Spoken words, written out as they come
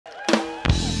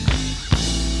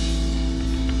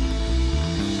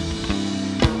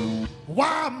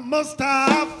must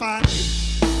I find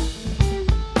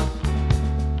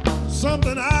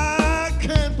something I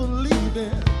can't believe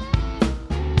in?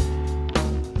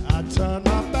 I turn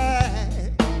my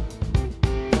back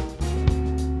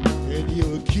and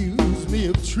you accuse me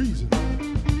of treason.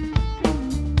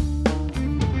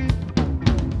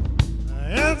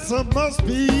 Answer must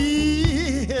be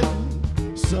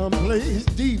hidden someplace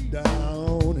deep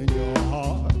down in your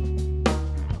heart.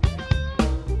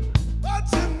 But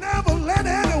you never let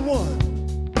anyone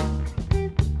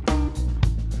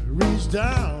reach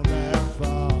down that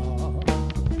far.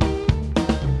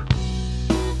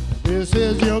 This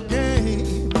is your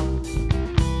game.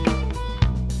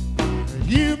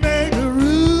 You make the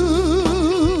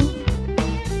rules.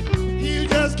 You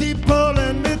just keep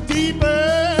pulling me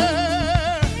deeper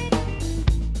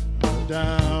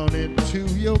down into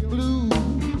your blue.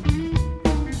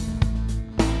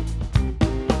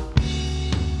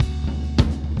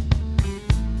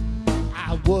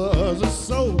 I was a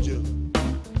soldier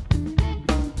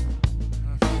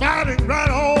fighting right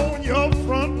on your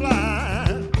front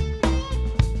line.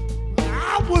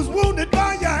 I was wounded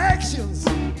by your actions,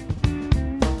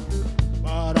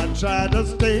 but I tried to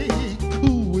stay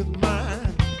cool with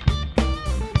mine.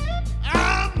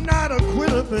 I'm not a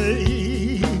quitter,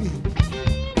 babe.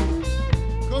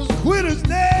 Quitters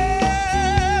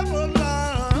never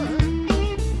learn,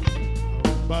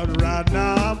 but right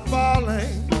now I'm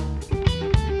falling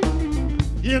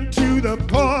into the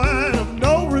point of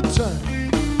no return.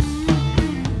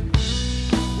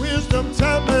 Wisdom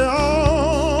tapped me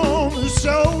on the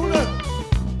shoulder.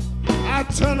 I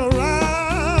turn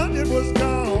around, it was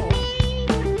gone.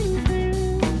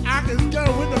 I can go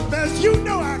with the best, you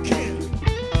know I can.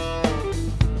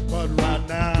 But right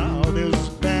now this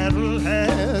battle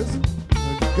has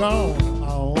gone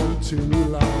on too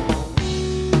long.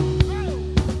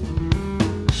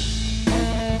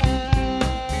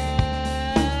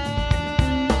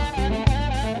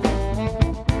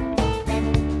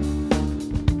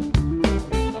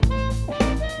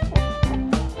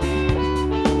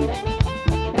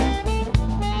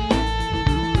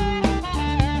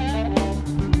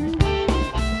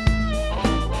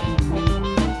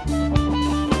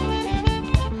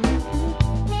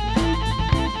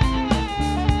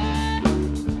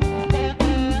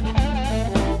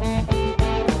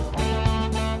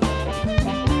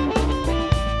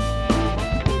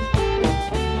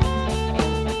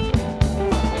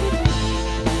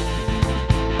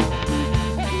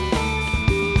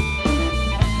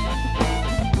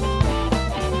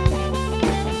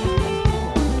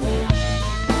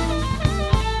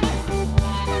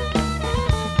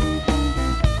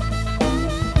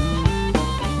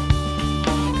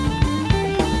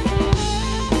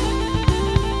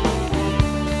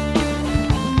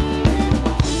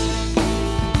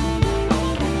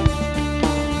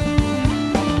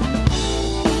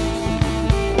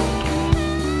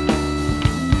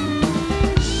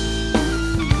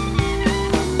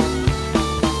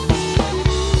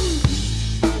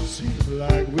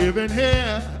 Living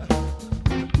here,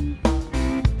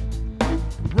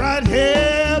 right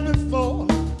here before,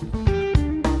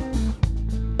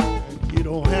 and you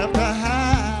don't have to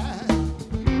hide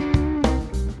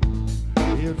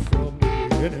it from me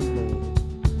anymore.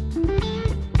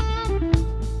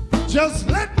 Just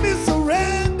let me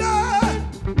surrender,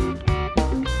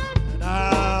 and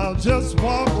I'll just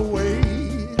walk away.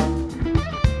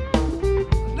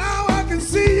 Now I can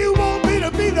see you want me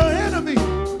to be the enemy.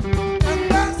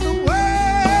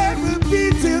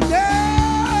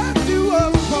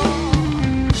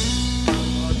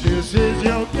 This is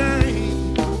your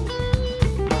game,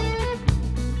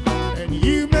 and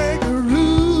you make the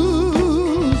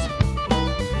rules.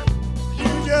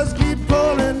 You just keep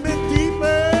pulling me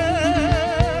deeper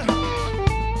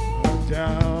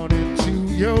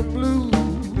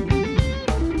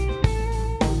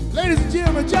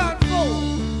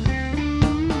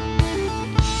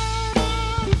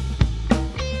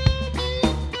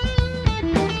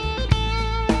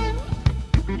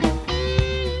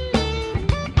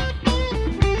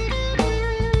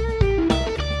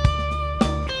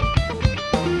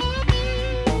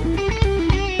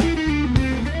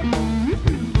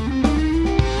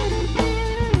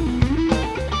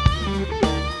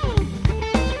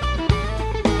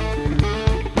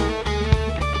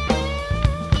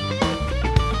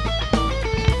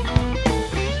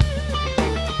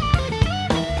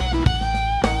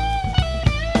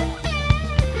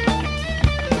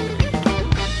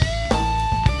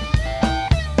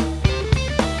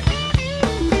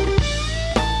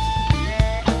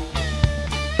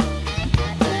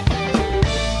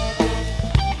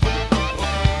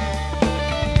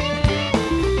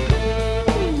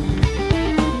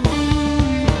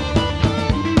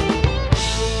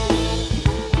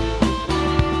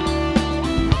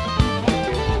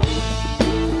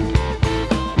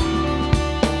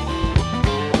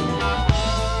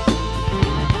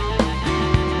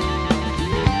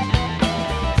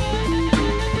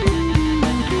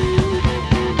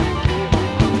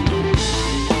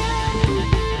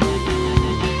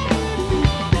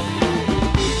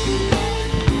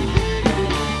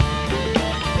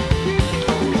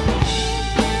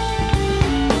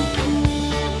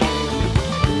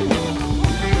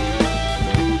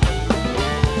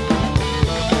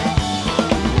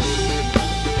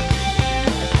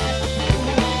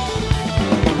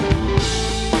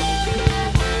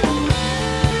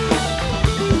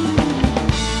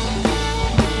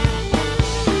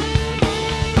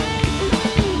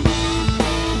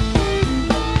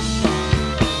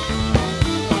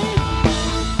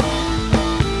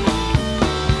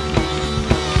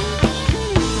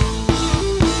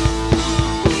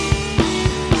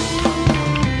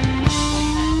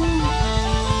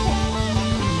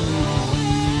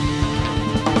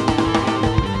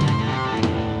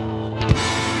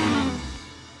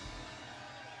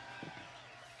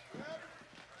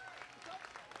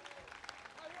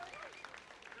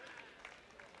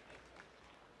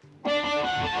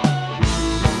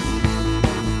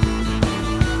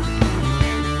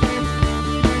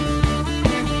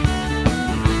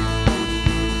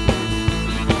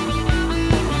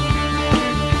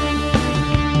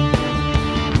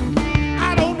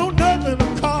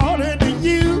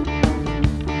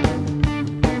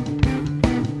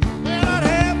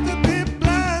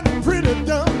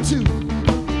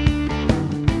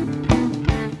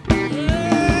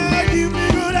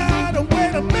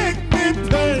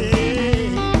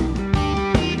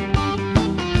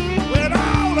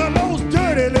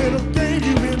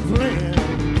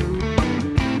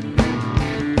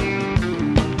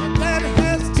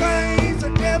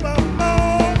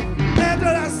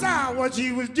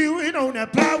doing on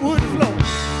that plywood floor?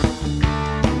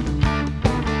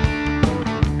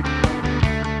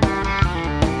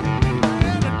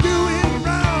 And doing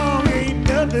wrong ain't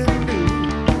nothing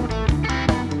new.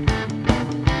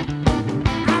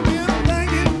 I've been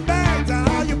thinking back to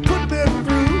how you put me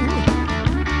through.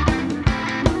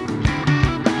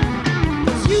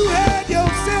 'Cause you had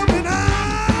yourself an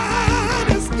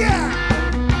honest guy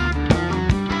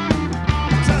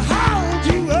to hold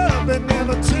you up and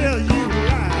never tell you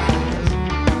lies.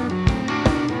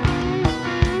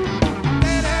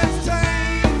 That has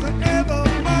changed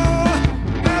forevermore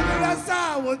after I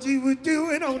saw what you were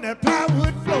doing on that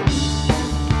plywood floor.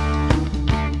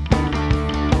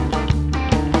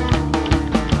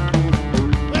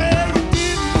 Well, you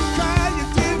didn't cry, you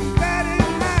didn't bat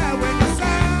an eye when you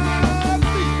saw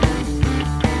me.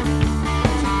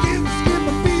 You didn't skip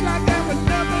a beat like there was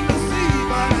nothing to see,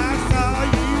 but I saw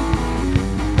you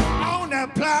on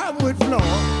that plywood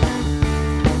floor.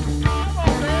 Come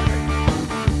on, baby.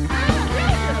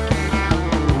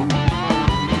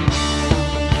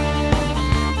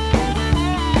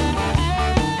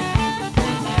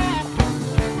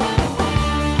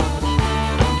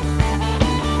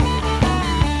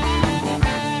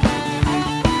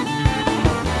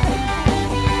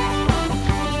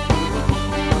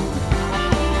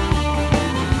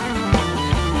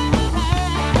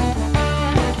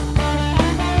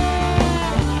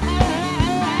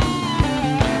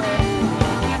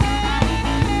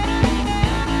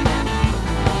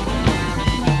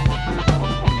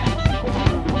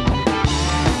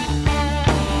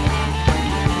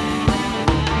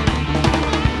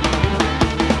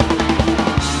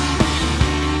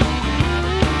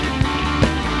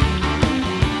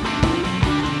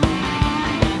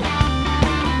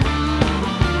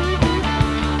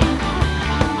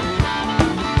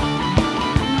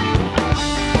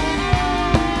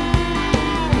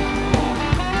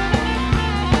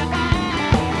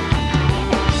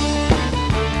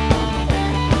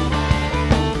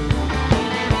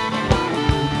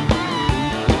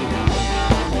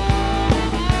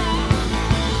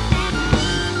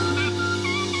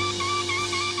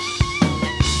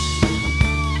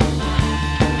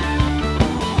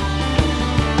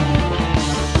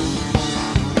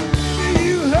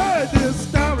 You heard this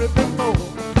story before.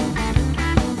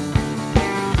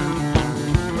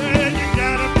 Well, you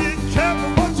gotta be careful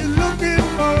what you're looking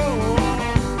for.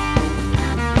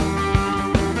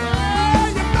 Well,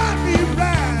 you might be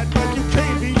right, but you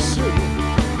can't be sure.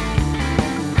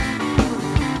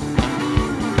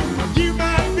 You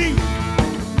might be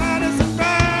mighty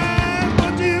surprised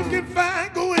what you can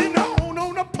find going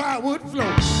on the plywood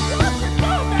floor. What you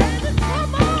do, baby?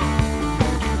 Come on.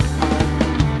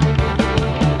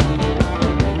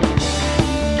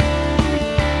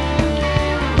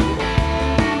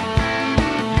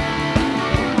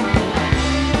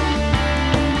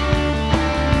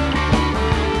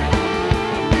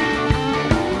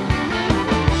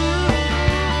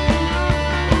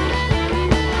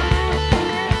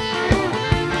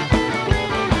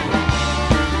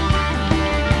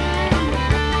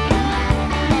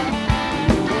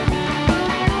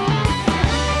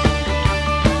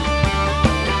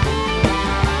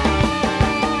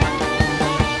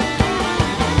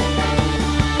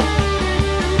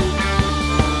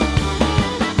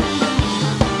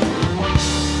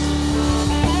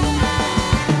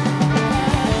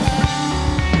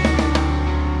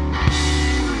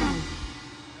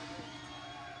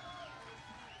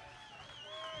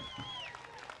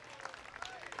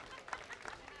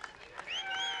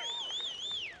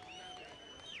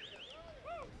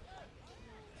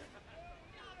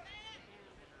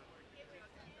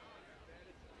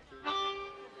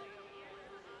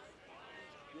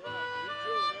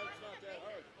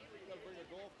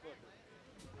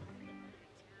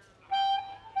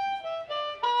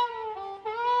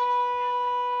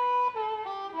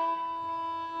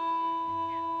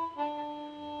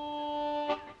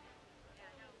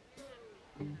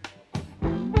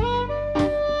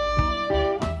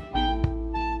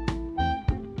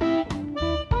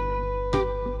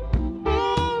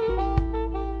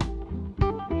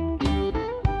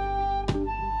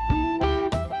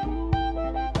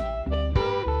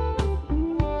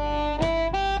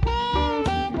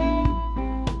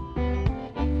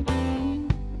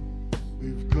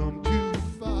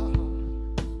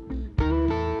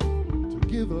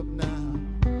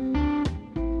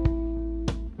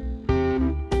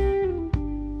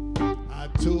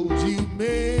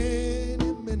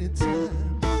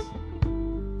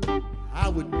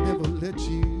 let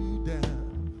you down.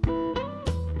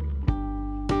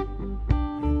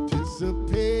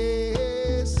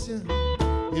 Anticipation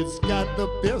it's got the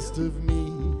best of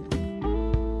me.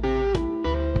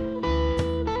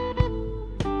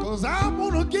 'Cause I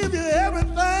wanna give you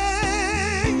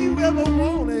everything you ever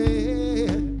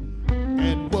wanted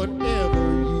and whatever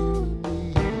you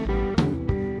need.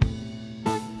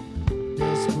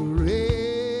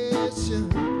 Desperation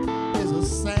is a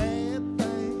sad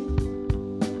thing.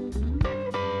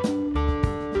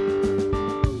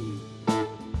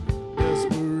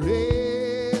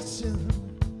 Desperation,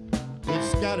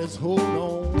 it's got its hold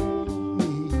on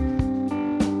me.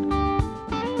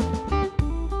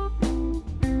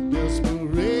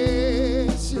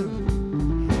 Desperation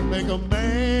make a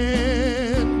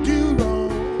man do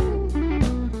wrong,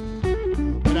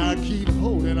 but I keep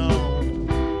holding on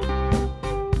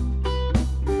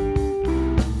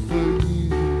for you.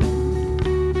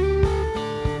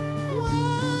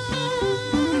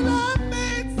 When I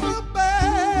made some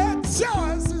bad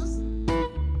choices,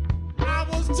 I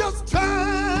was just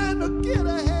trying to get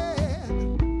ahead,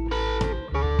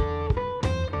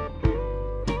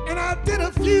 and I did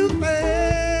a few things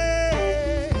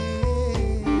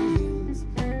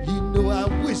you know I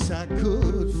wish I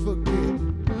could forget.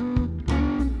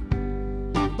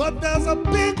 But there's a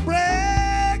big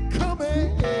break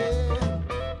coming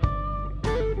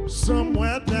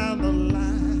somewhere down the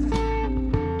line.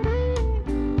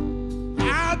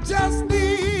 I just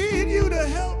need you to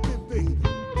help me, baby,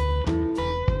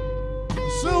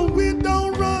 so we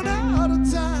don't run out of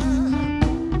time.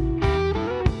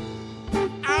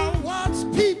 I watch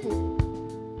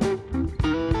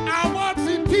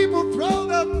these people throw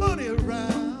their money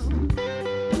around,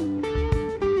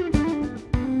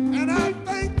 and I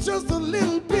think just a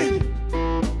little bit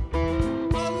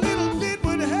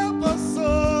would help us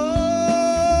so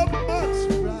much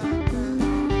right now.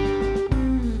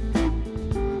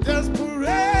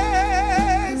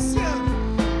 Desperation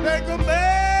make a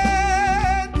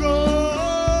man go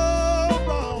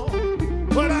wrong,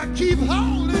 but I keep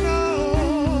holding on.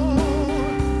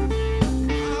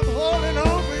 I'm holding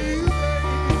on for you,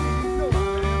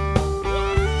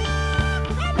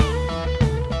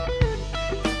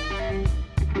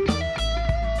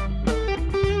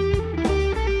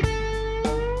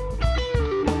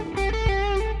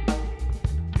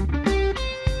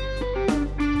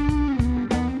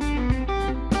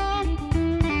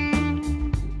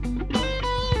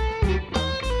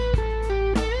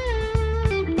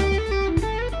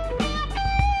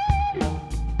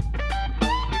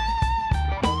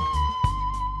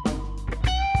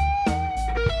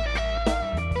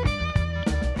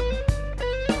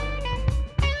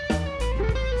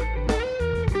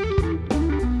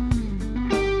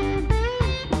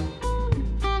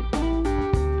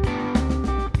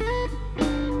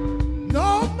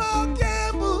 no more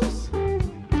gambles.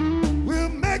 We'll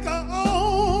make our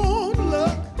own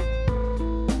luck,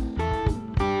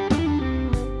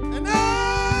 and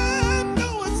I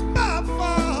know it's my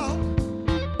fault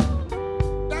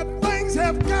that things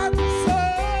have gotten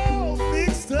so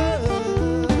mixed up.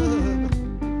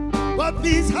 But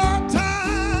these hard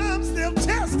times, they'll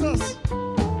test us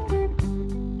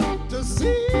to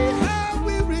see how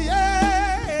we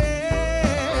react.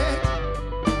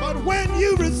 But when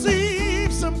you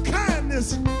receive some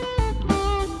kindness,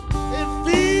 it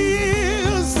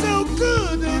feels so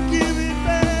good to give it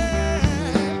back.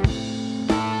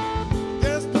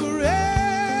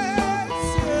 Desperation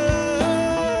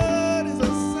is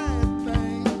a sad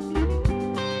thing.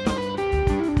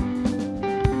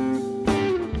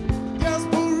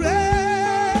 Desperation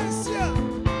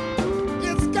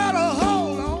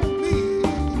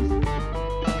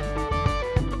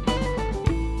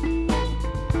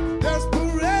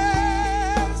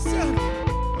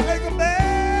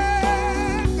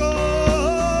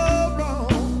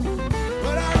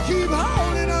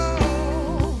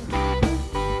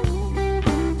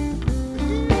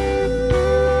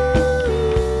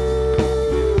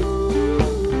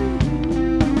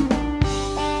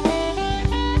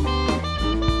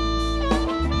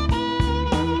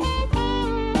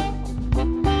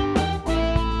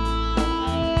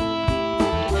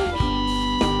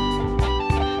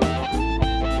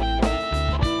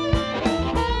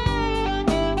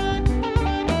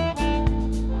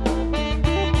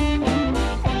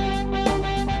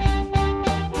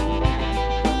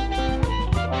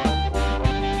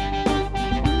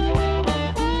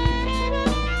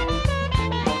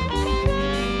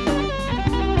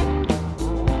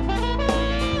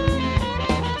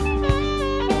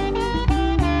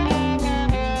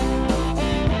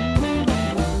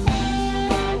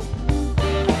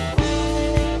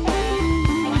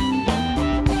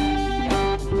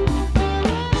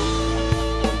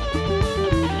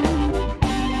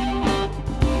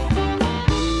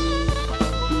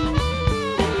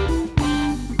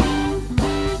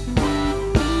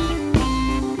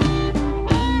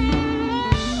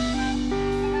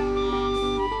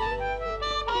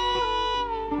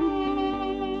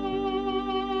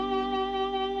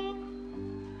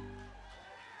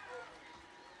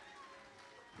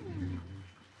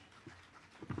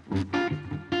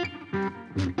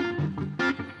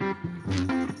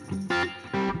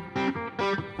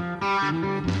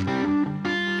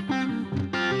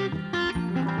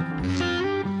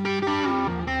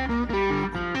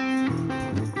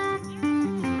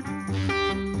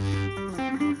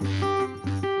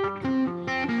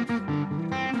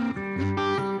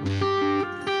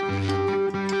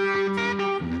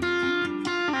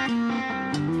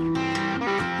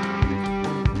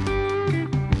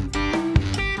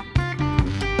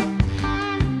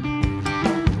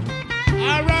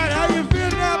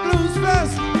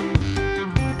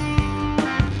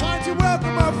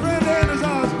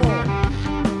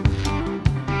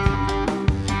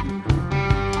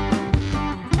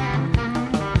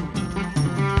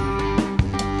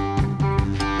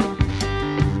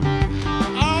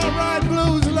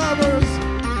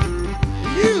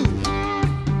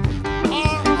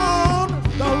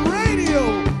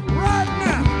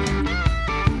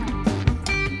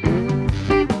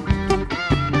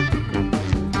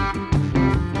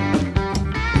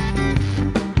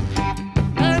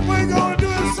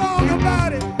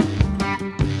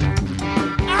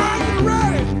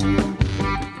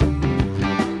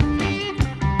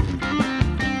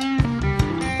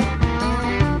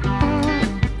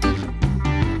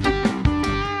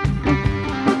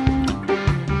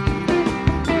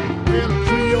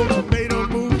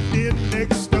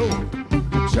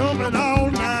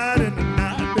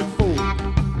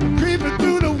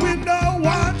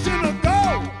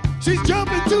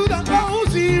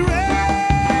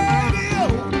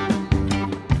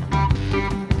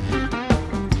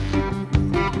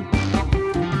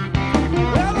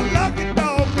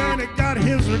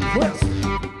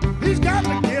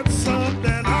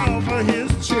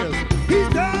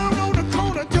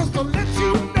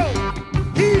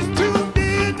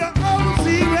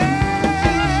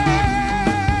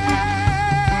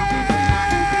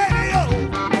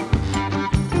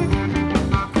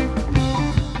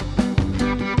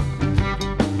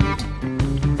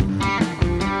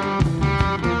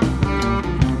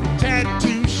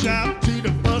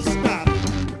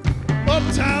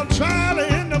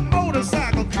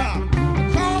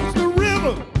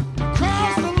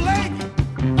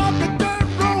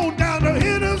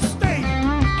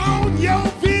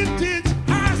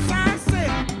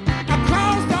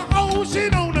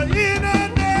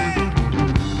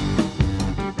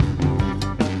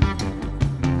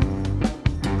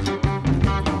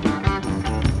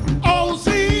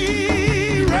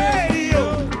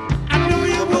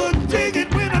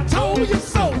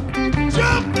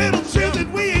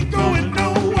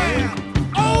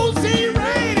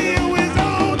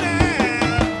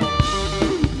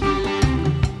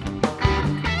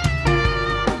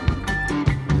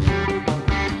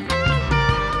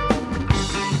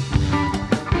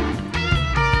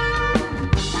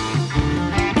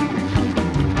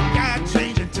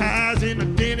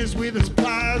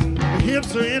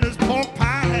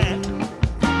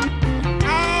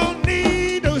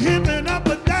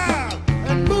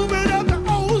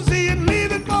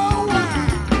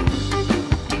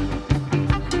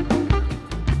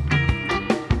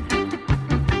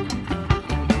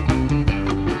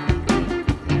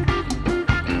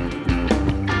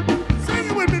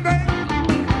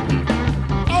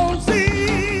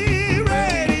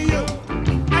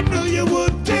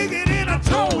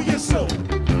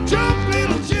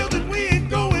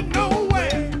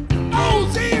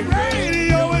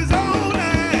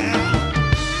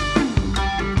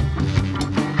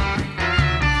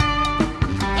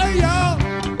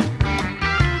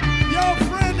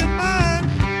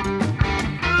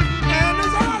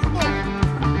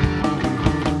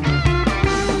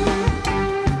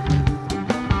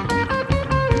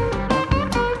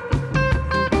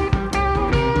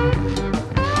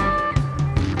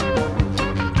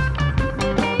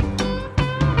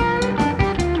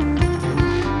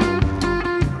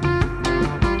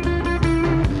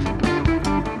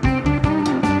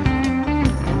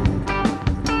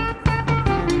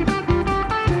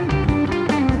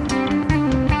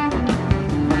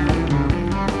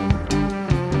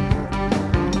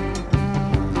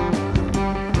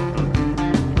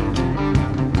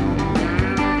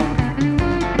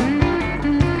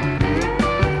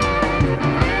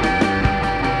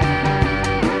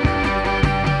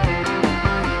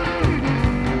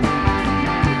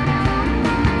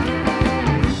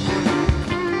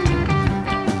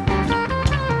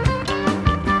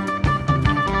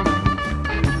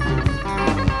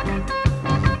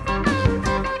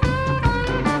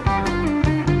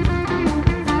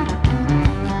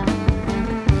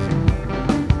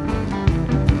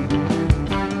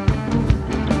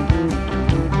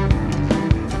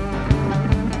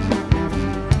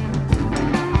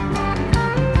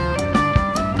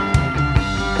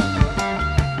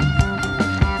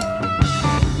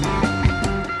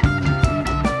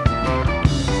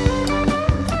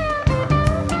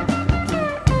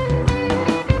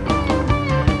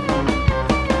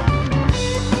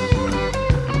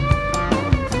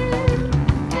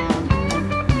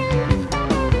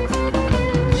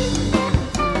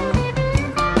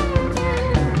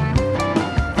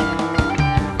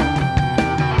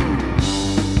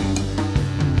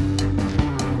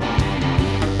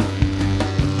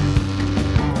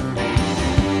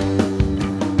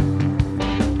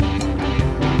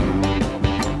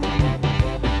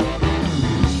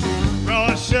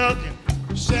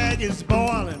is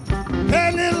boiling.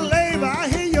 Hey, little labor, I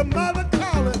hear your mother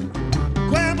calling.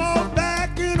 Grandma's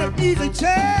back in an easy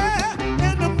chair,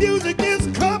 and the music is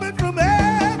coming from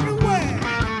everywhere.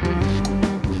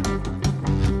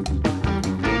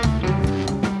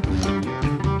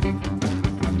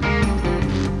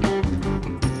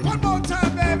 One more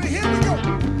time, baby, here we go.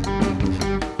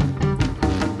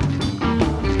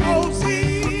 OZ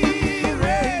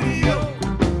Radio,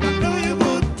 I know you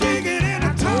would dig it, and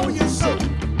I told you so.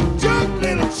 Jump,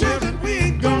 little children, we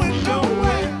ain't going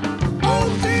nowhere.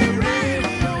 OZ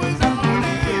Radio is on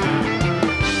air.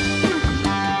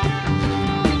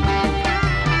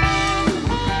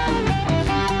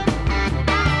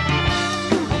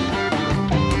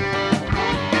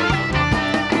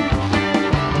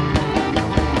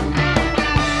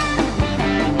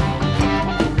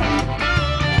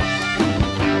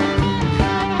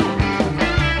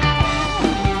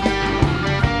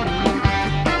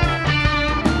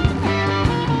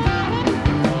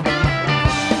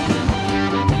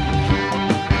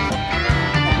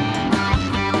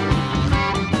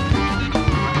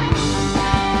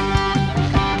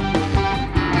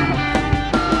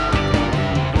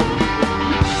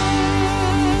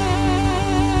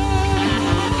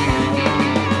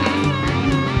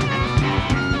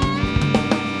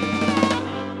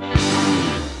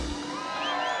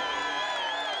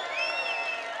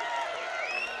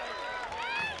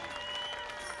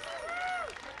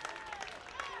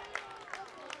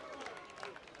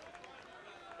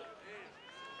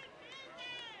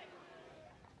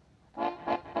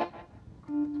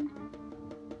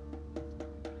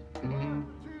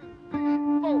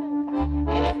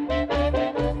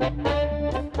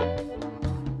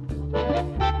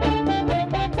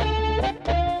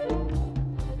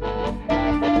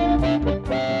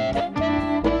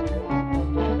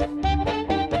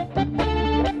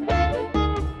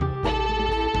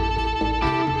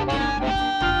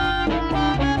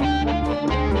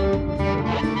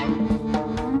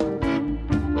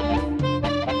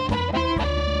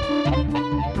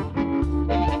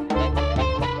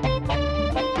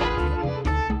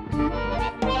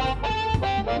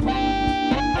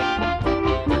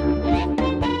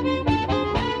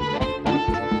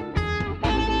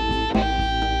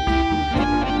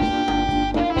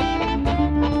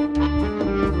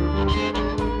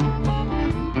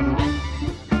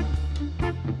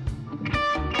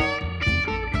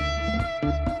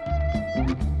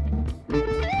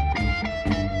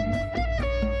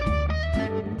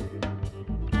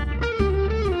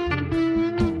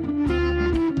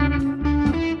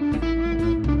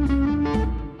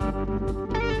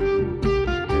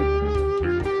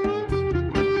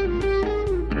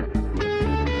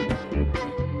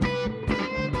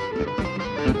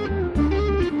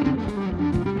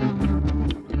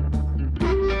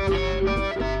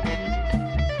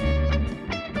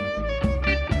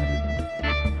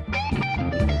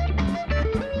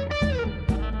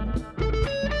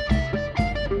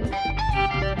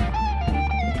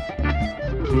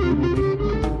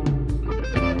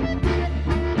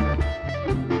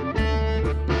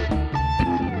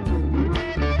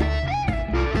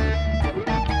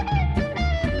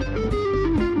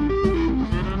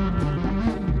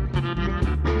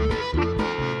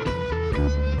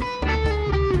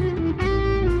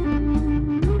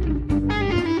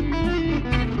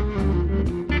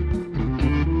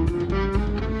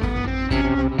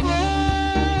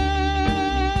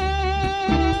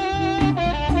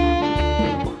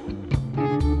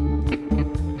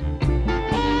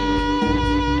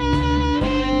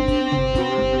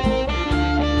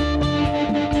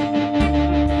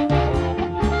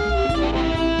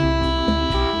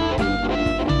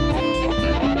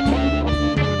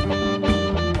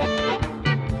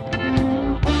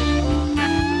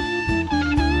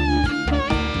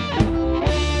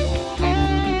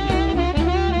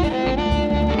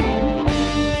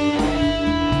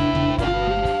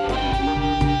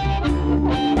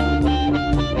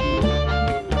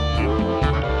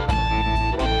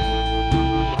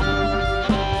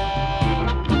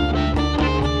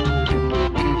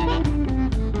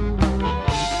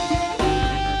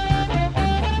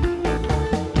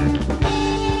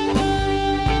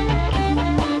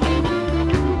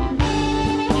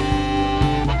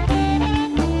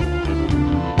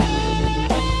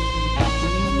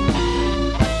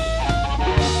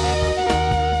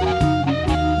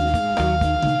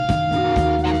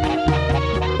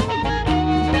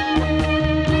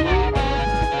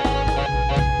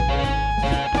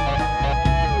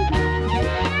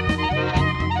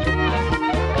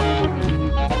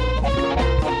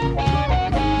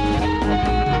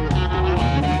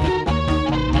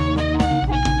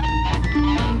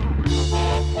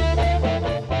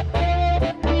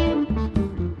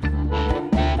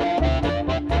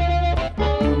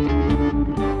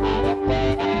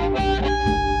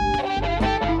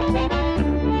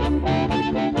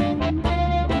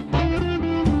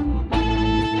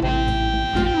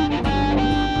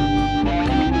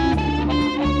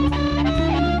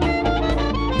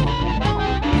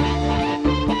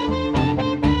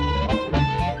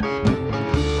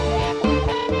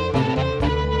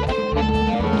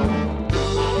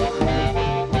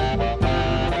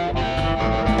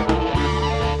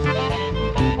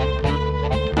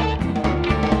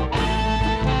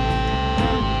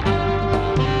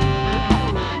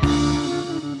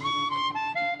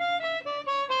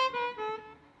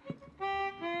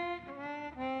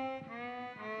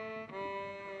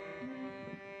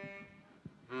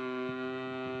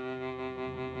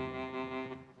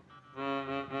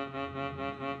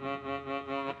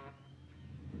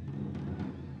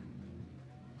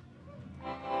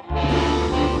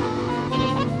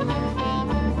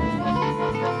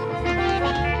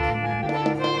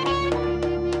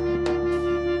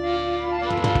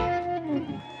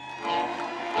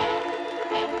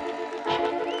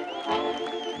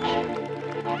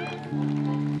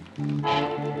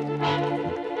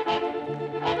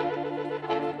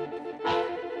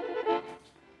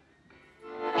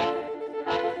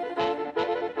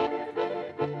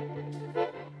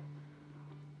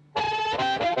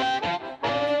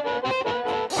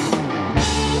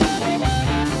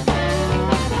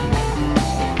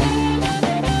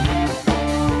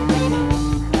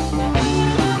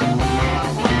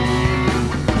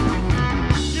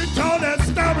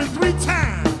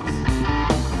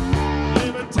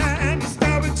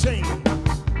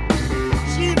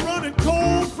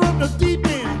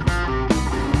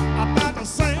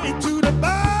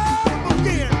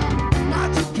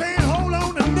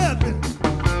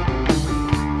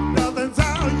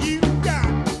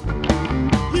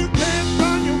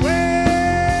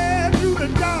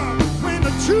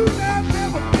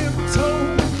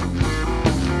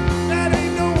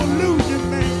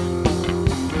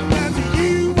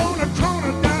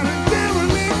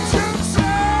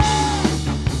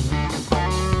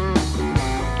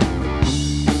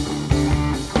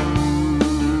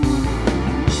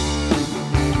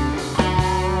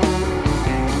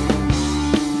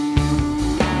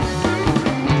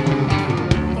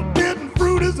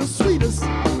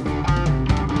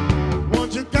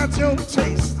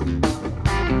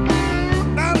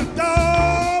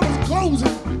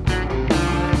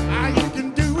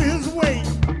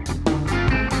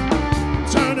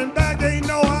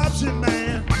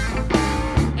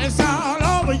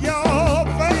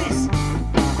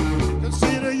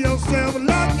 yourself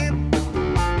lucky.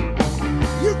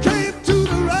 You came to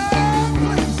the right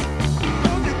place.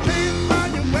 Cause you came by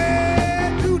your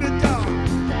way through the dark.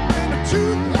 And the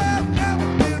truth has never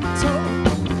been told.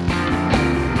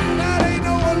 That ain't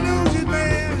no illusion,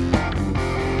 man.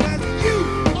 That's you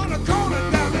on the corner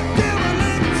down the devil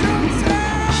in your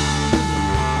town.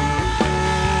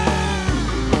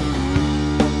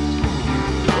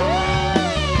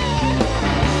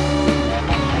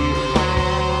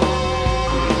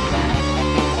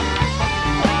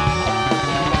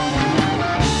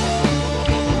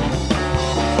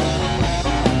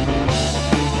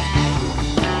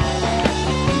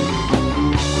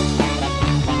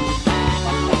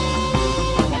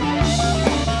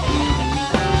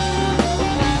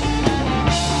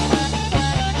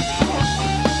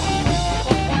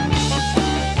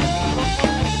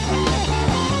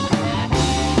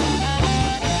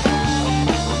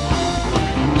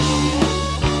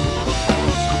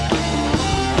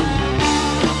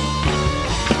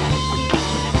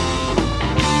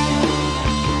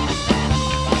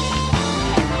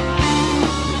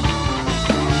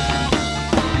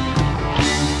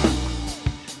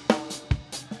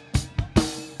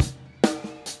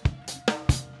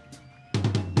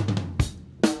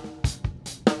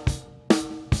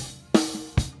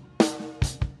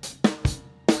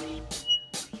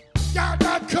 God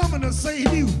not coming to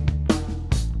save you.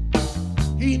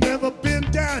 He never been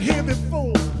down here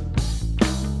before.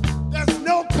 There's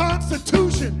no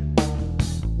constitution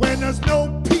when there's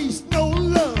no peace, no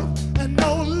love, and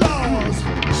no laws.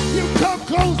 You come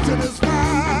close to this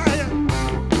fire.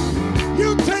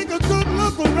 You take a good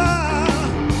look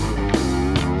around.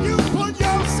 You put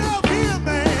yourself here,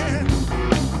 man.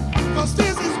 Cause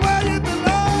this is where you belong.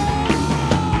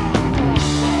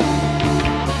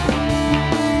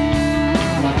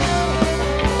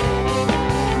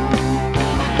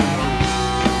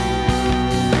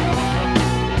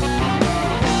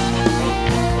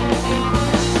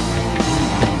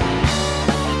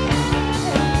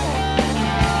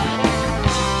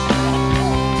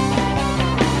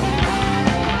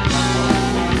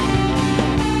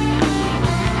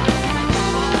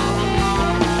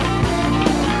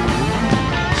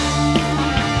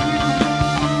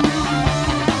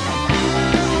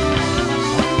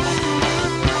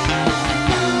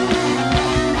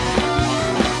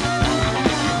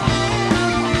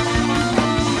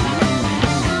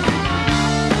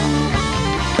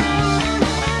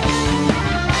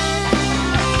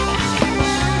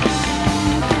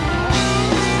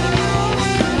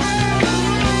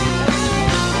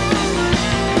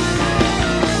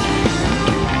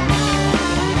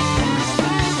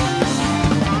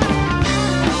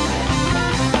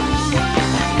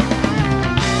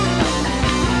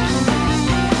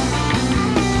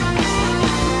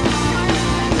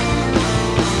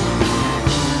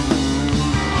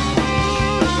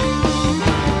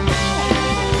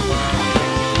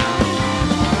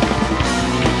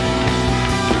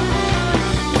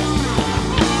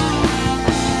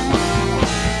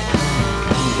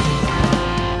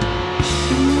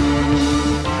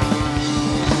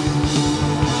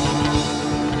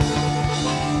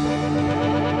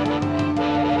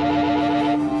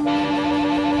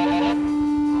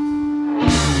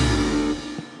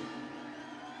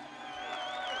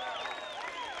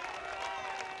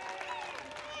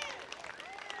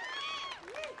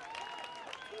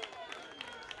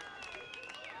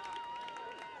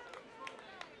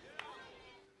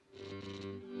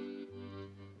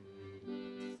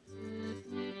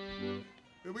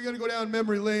 We're going to go down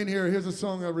memory lane here. Here's a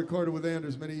song I recorded with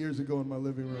Anders many years ago in my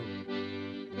living room.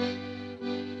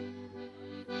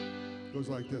 Goes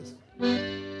like this.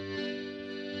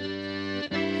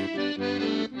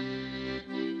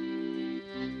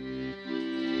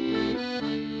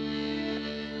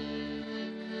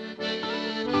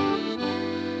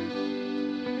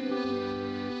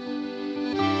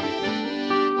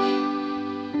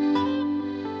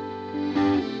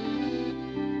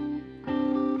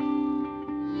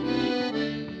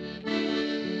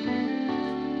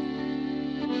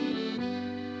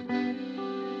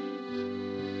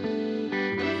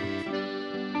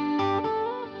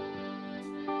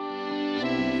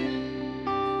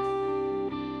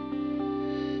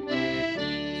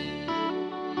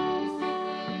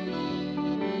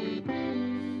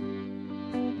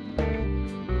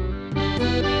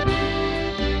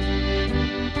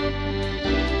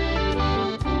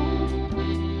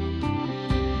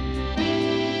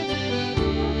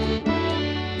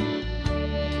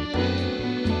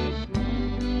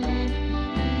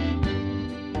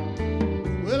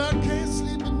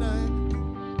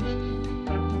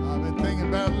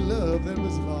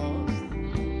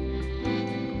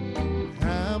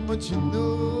 much you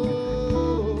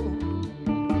know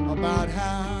about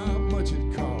how much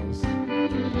it costs.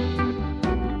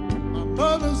 My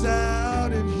mother's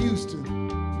out in Houston,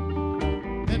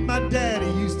 and my daddy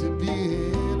used to be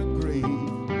in a grave.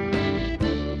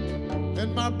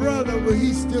 And my brother, well,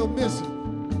 he's still missing.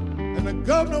 And the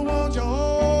governor wants you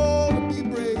all to be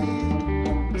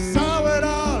brave. Saw it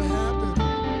all happen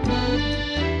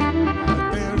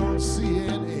out there on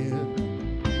CNN.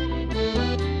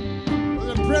 Well,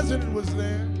 the president was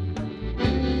there.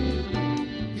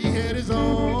 He had his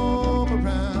arm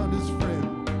around his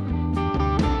friend.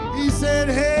 He said,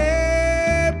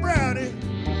 "Hey, Brownie,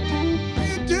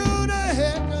 you're doing a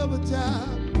heck of a job.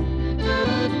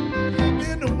 You're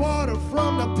getting the water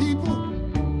from the people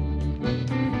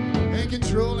and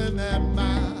controlling that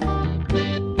mile.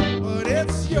 But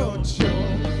it's your choice.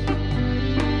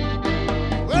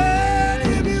 Well,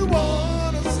 if you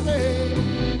want to stay,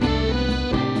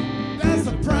 that's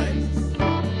the price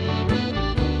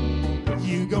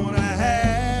you're gonna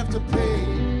have to pay.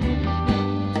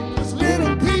 'Cause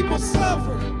little people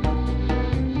suffer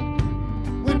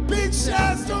when big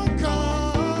shots don't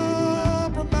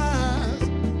compromise.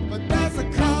 But that's the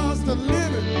cost of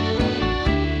living.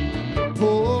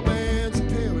 Poor man's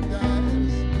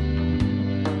paradise.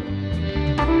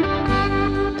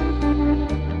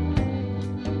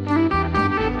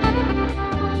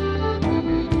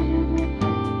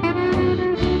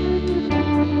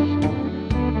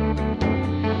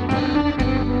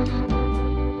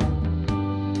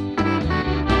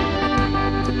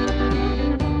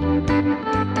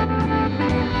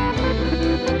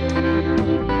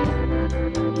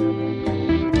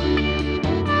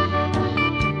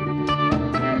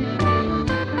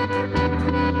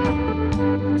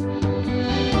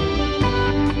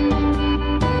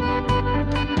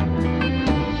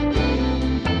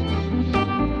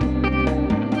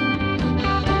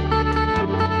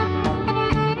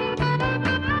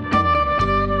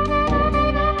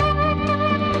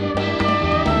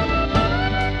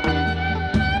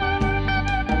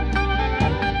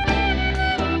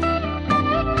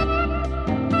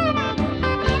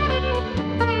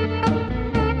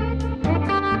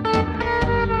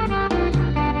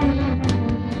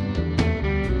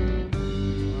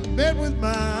 Met with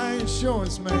my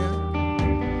insurance man,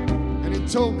 and he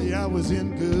told me I was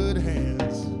in good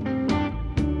hands.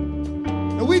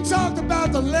 And we talked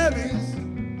about the levees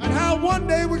and how one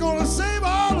day we're gonna save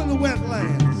all of the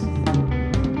wetlands.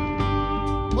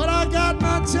 But I got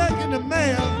my check in the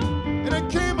mail, and it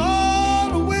came all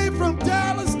the way from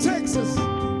Dallas, Texas.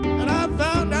 And I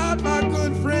found out, my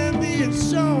good friend, the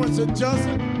insurance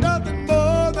adjuster, nothing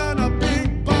more than a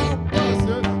big bomb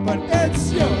buster. But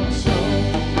it's your choice.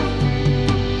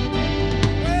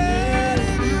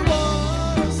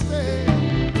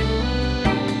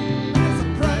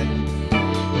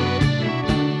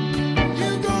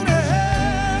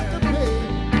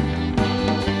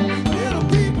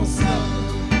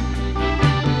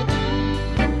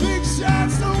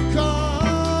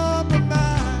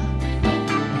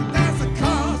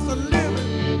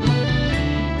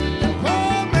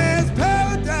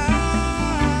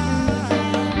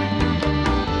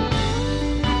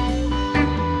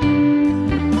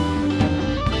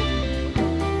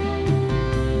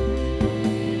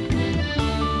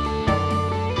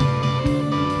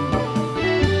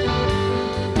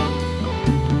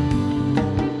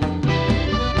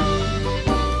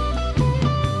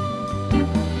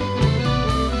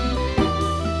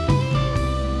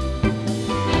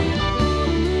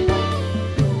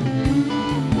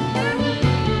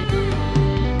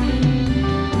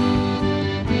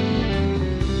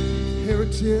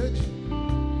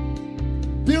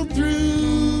 Built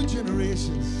through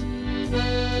generations,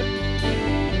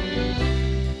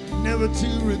 never to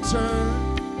return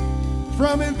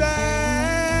from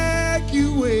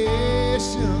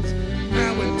evacuations.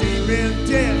 Now we're deep in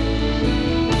debt,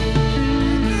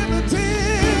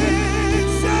 limited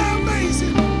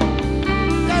salvation.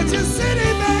 That's your city,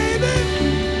 baby.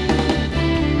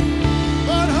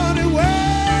 But honey,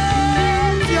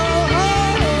 where's your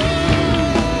heart?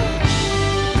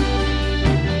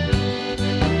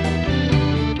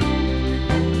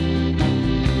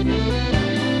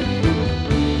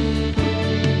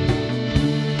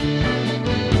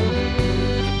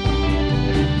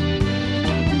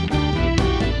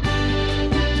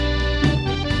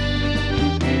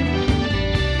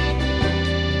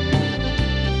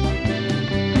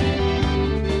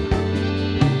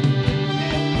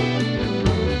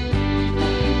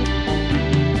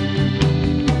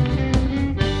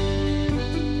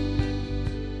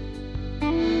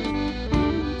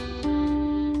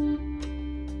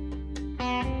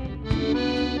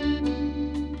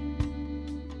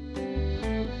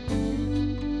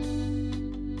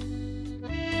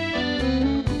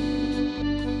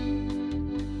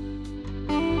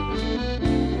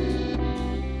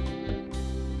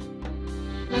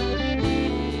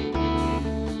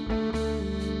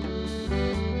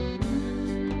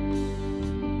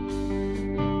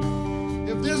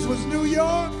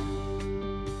 York?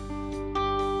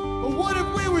 But what if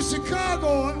we were Chicago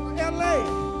or LA?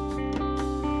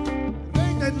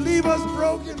 Think they'd leave us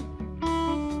broken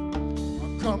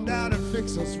or come down and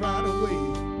fix us right away?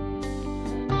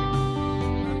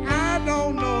 I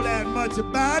don't know that much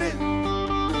about it.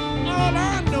 All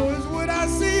I know is what I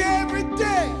see every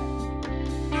day.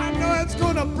 I know it's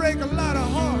gonna break a lot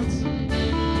of hearts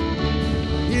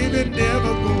if it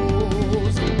never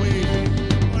goes away.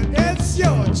 But it's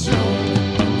your choice.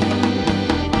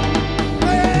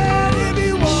 Well, if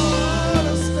you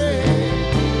wanna stay,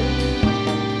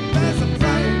 that's a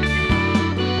price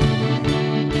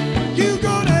you're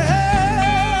gonna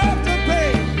have to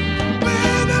pay.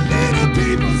 When the little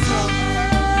people suffer,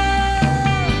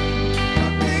 the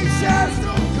big shots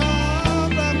don't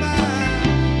compromise.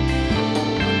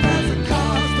 That's the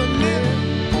cost of living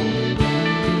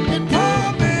in poor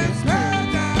man's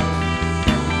paradise.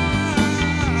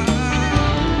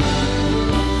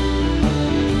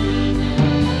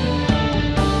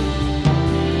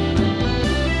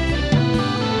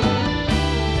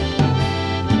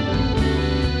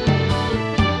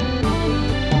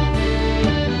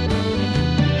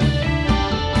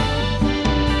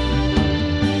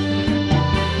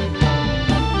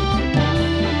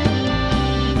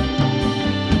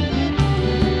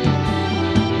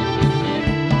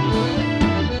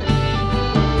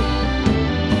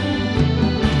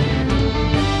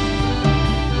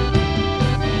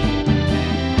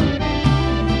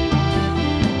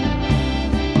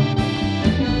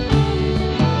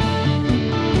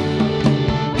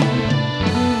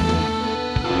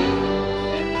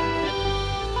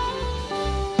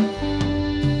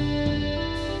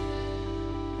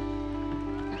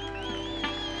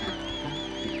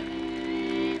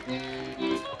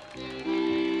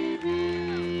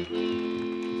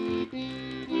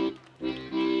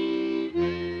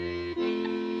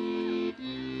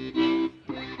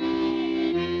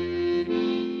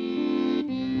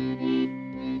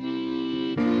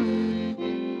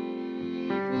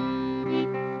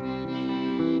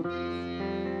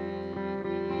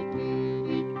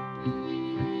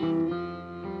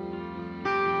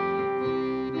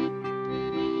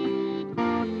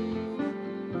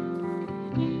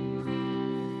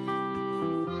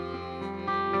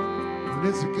 And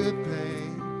it's a good thing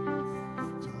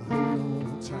to hold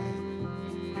on tight.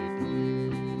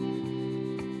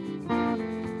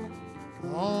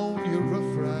 On your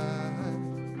rough ride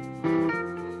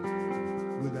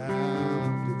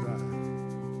without divide.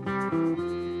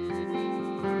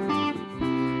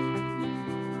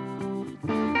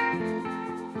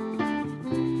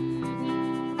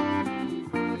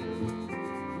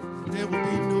 There will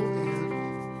be no end.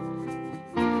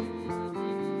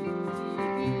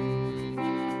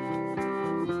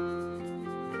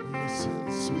 Yes,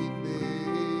 and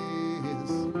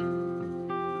sweetness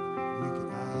we can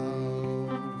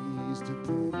always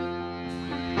depend.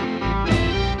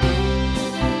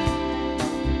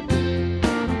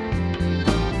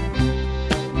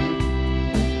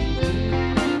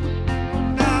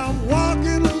 Now I'm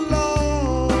walking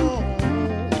along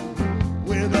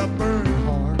with a burning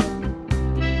heart,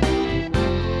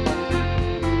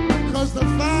 'cause the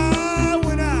fire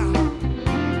went out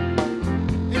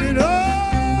and it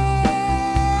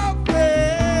all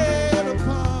fell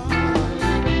apart.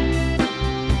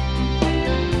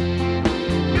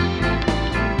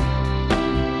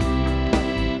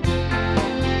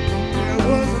 There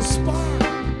was a spark,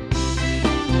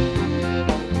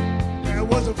 there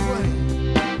was a flame,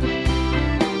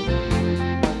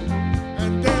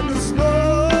 and then the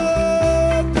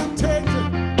smoke detector,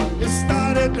 it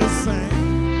started to sing.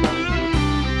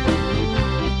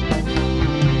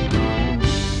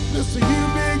 Mr.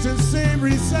 Eubanks and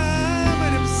Savory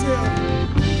Simon himself,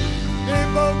 they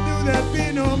both knew there'd be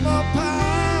no more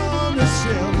pie on the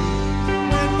shelf.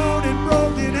 When morning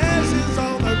broke in ashes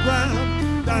on the ground,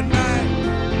 the night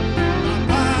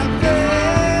my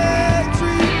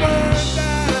factory burned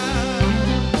down.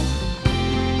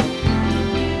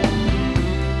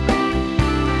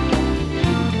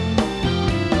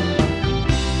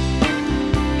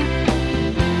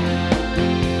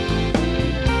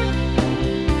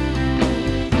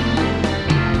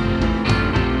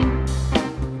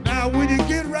 Now when you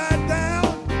get right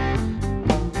down,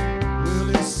 well,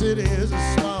 this city is a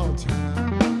small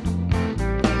town.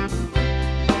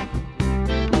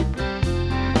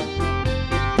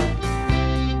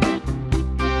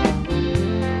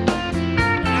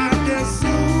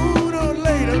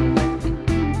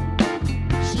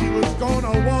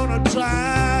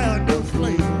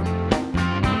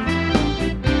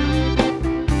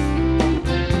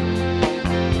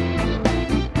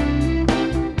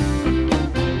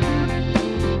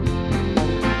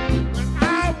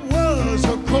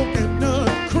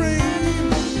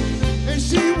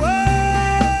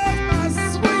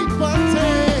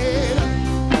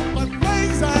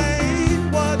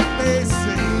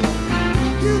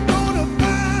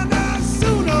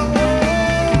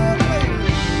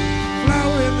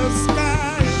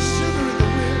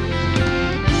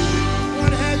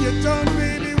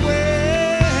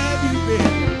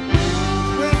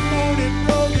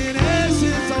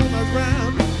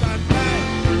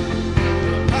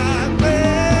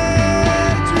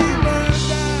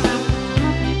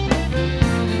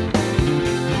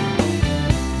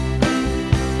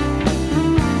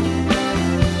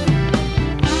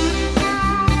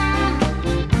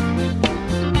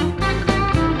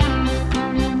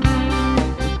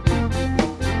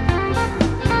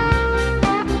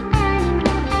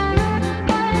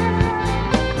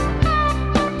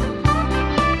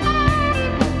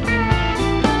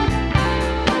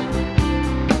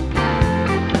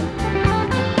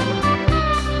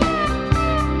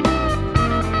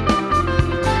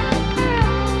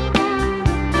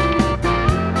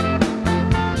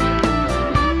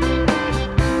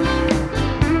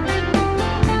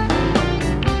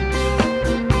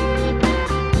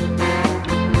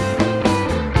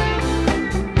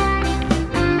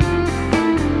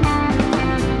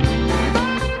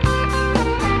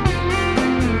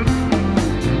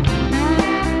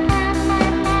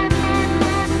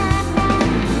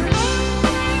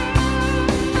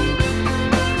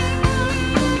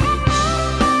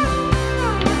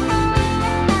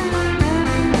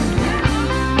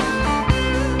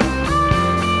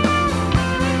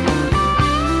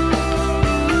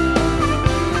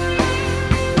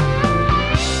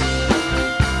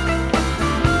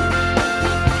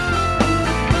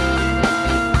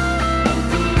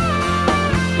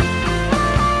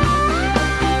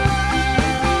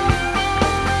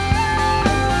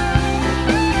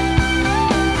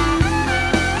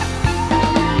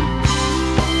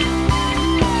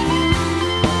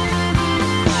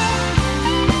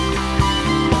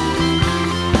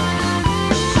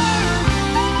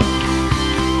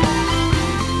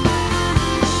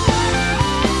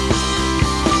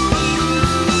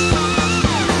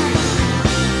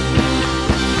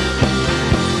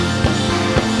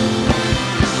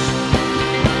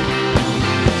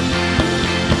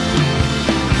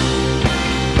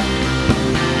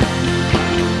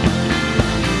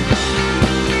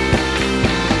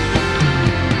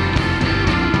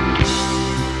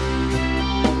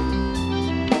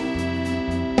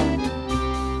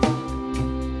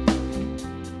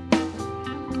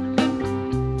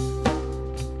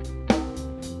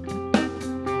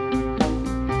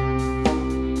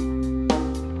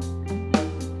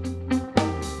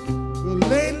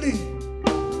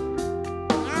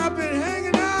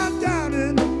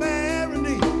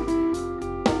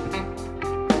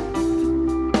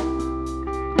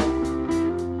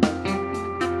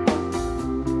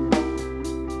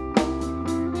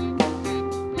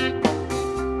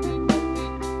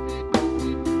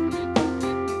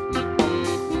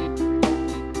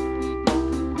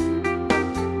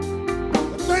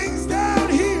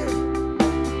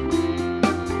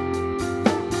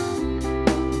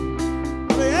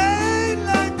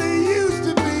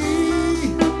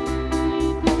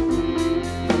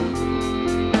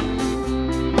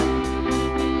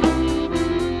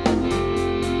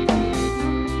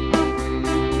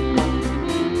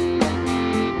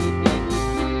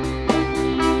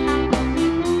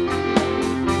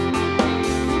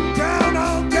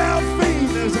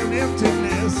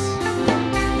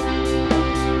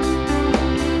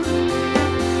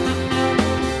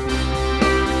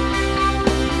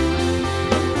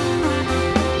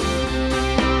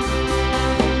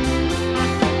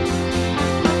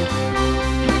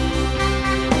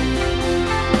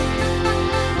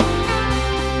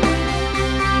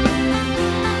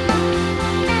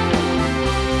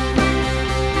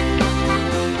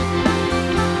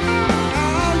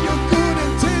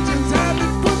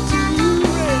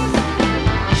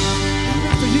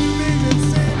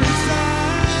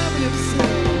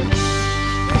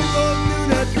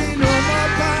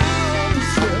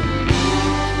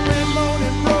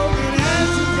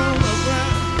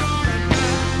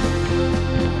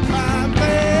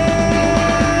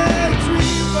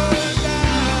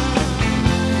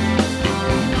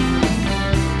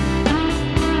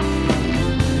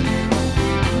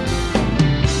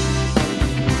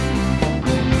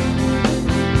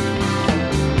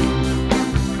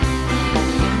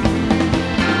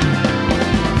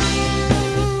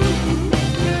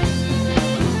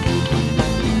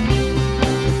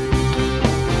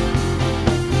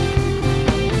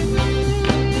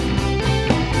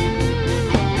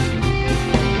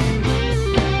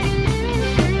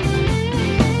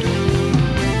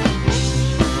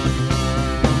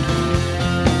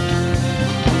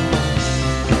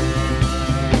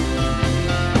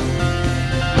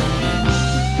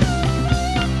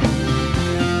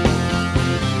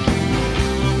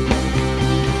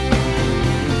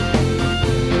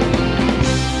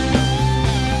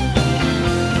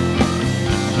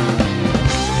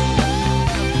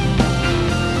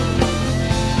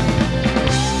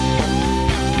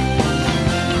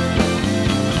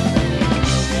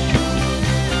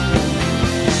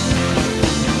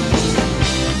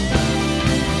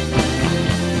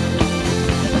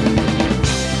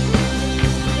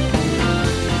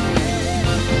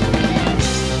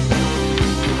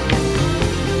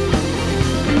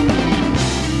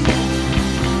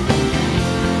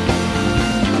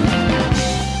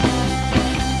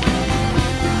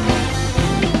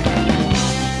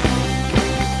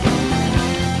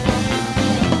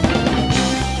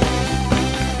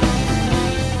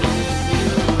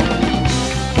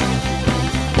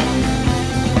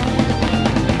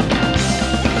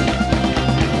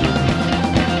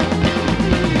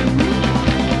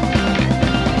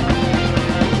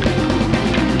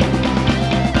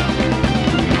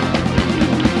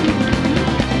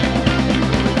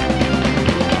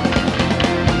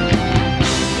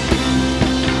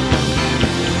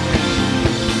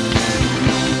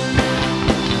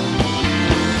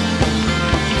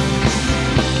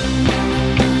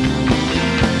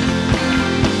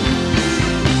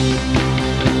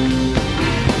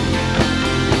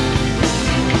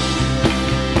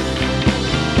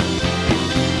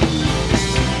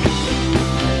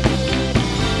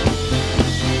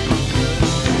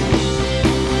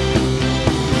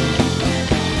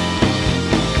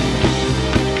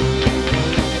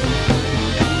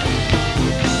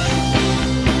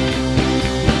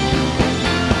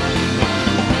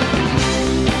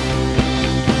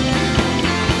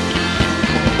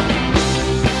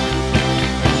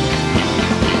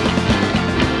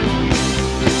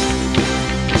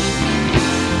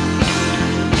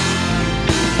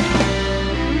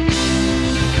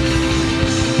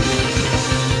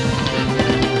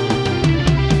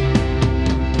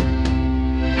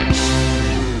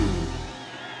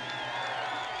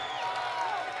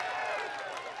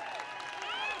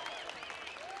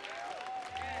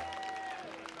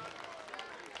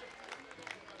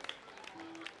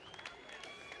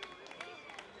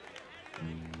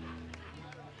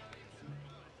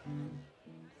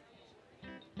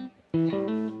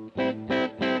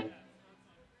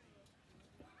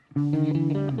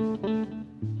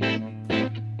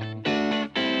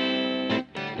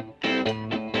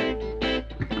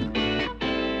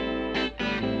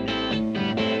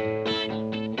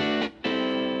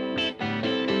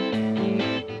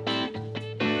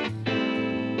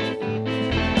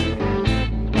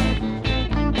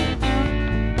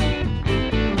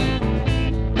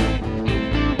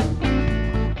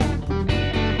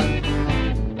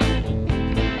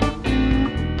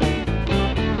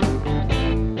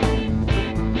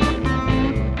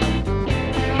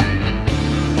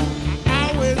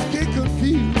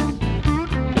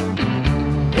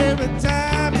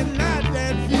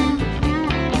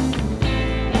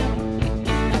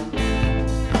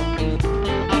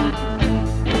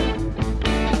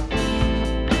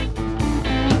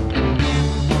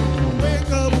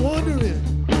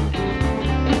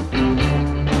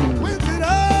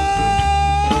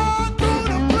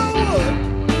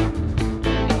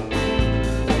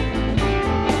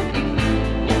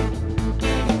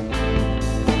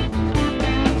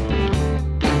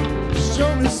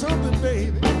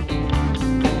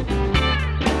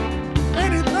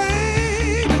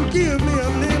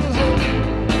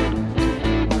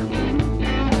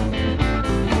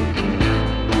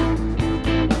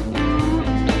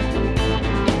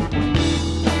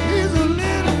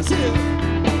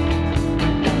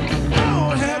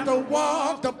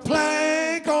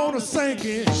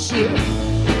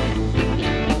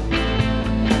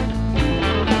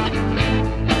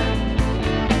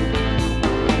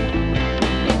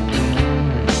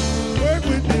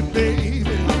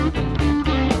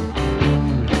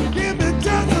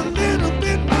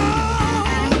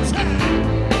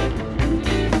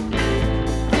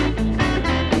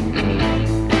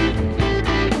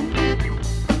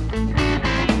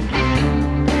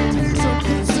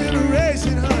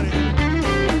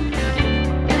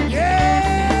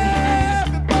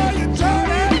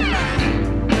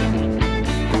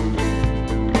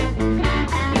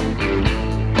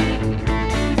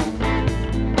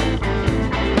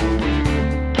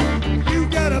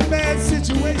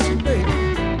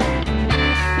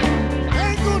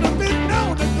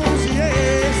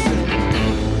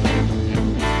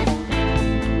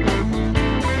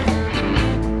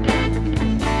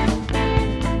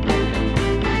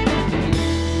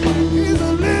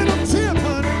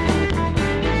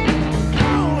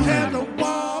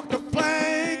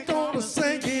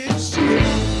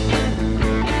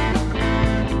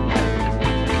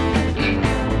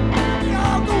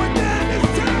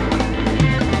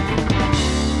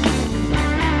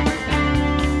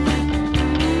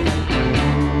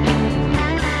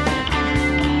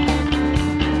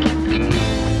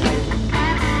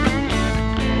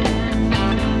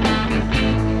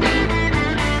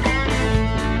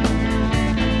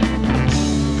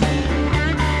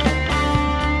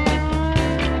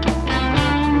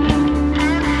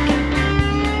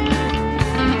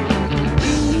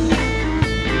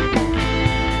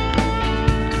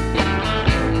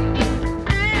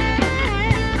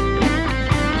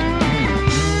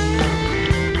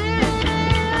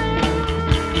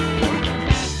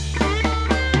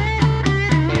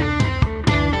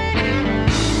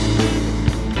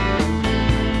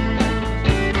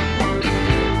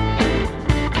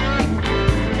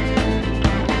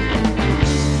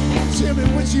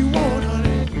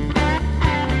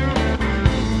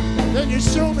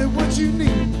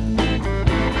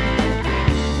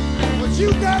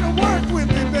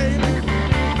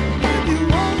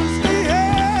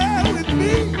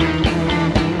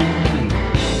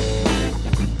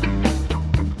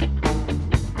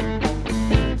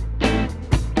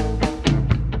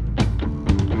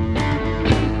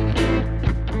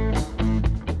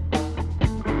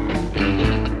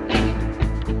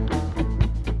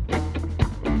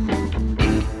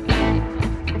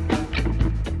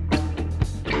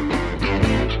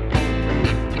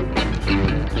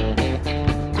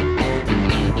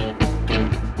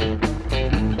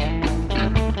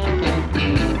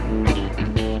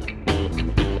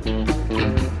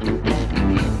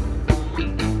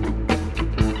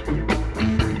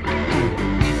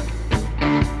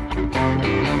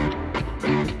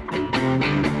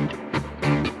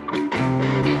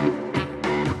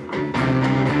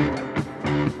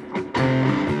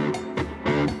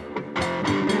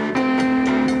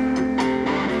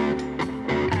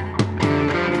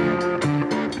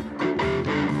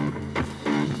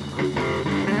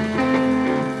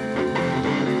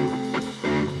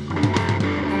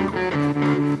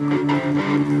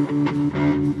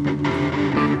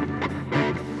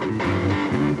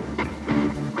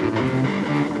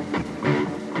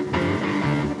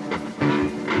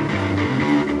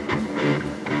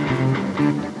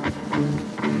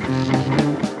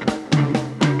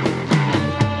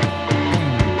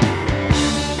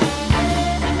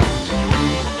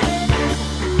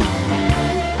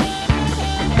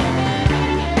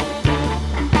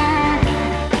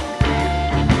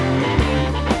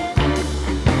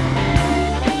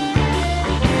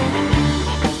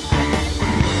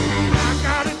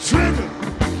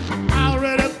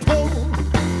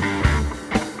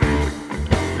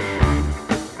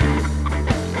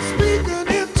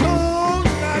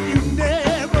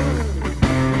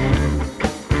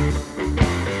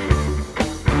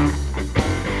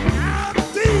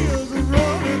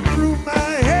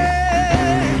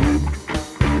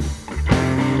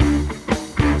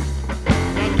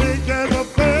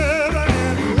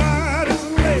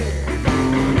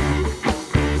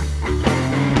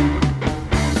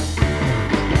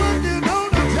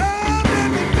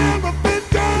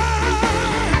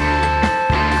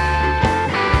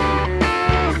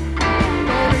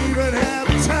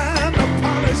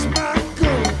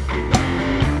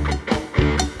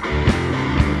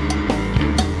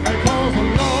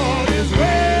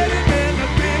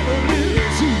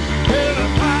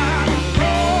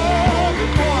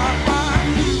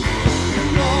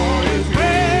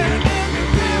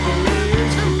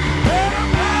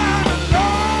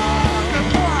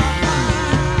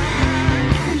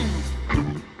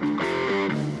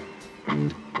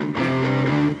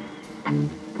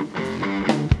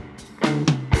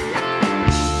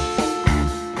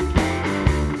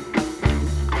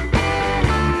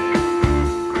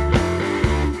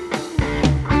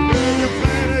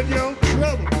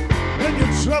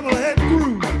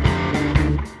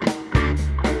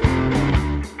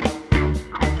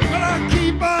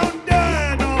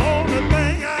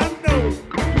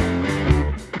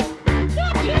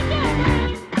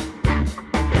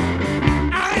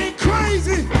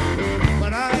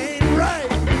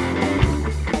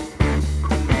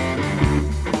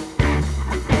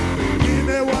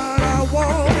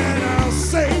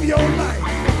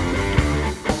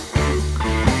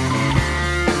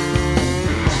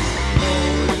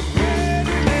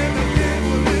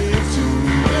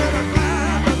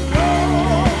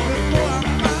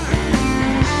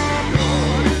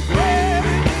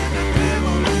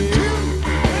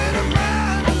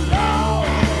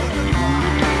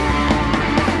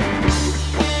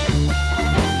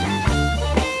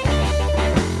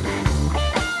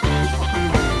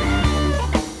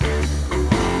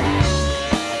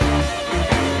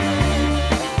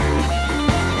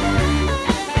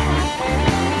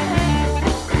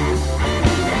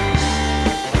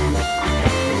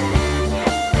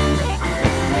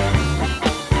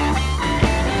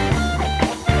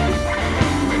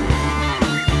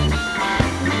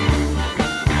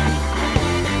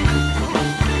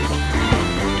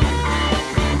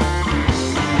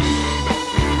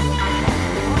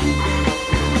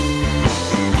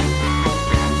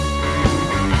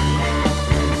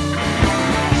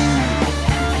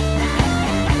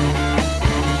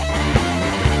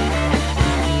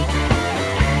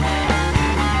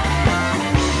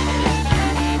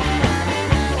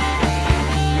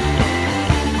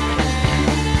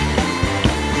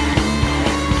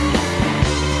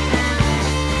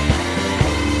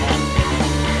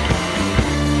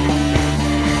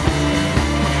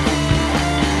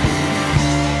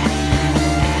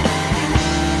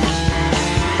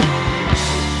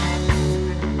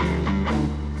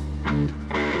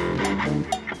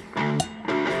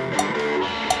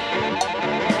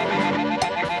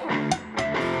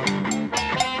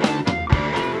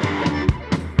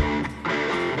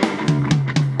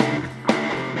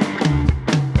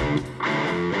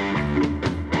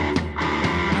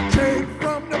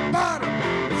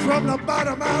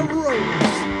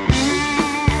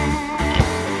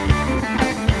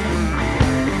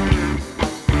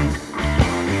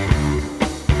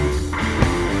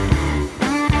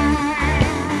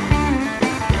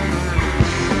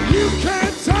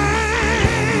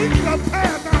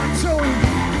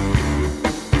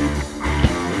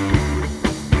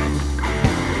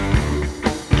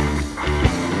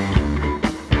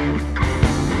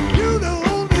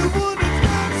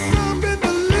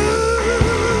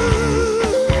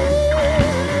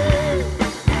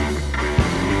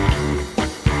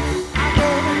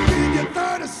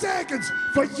 seconds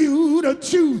for you to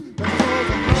choose. Because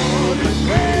the Lord is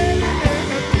ready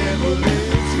and the devil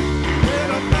is you.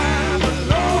 Better find the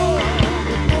Lord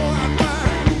before I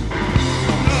find you.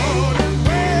 The Lord is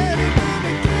ready and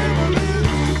the devil is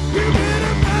you. You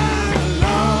better find the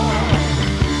Lord.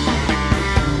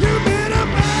 You better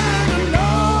find the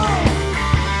Lord.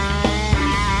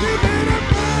 You better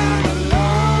find the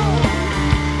Lord.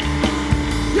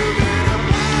 You better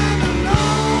find the Lord.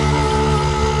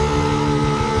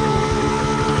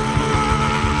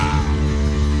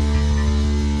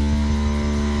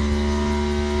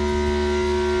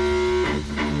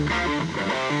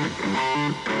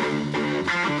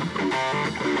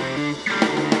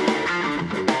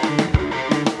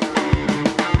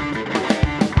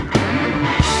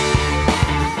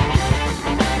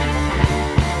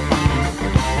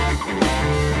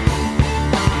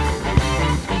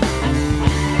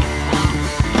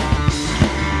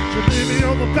 You lay me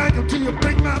on the back until you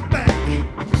break my back.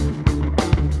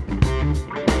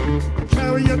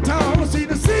 Carry your towel, see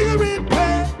the cigarette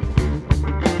pack.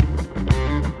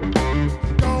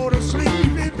 Go to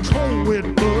sleep in cold wet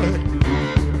mud.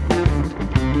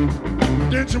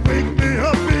 Then you wake me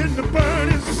up in the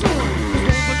burning sun.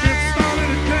 Once I get started,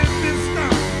 it can't be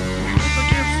stopped. Once I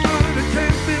get started, it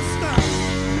can't be stopped.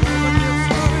 Once I get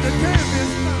started, it can't be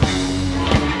stopped.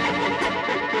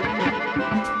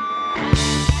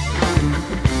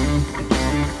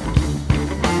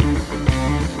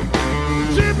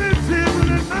 Jimmy Tibbin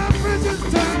in my prison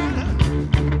time.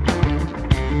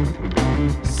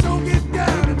 Soak it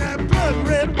down in that blood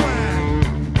red wine.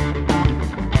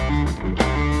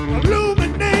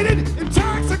 Illuminated,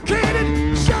 intoxicated,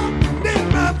 shouting in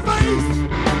my face.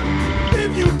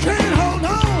 If you can't hold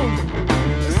on,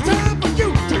 it's time for you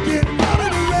to get out of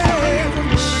the way. And when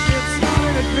I get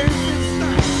started, it can't be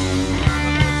stopped. When I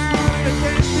get started, it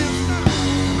can't be stopped.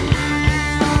 When I get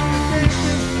started, it can't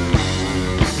be stopped.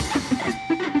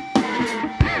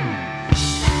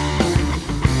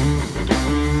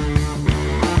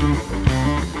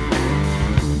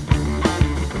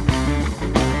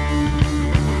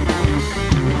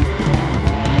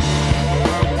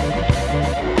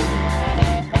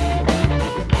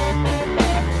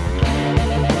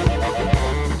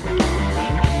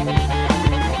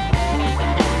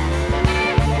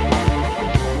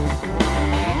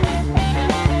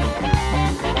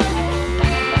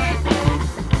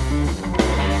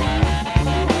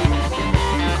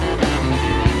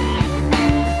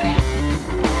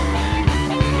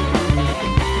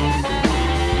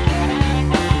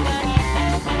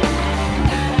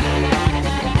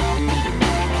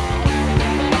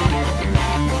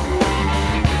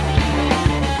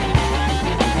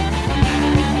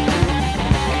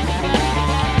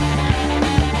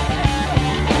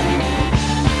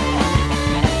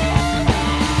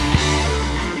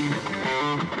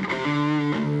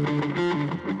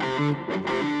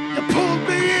 You pulled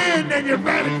me in and you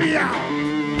ratted me out.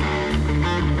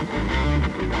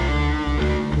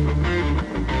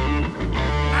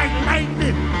 Like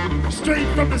lightning, straight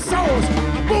from the source.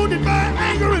 I'm wounded by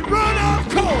anger and run off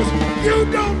course. You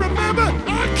don't remember,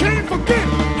 I can't forget.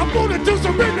 I wanted to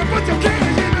surrender, but you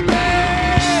can't hear me.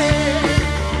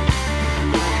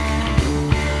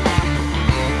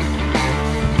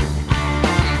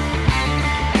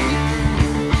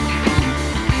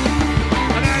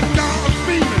 And that dog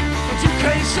feeling that you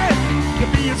can't shake.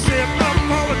 You're being set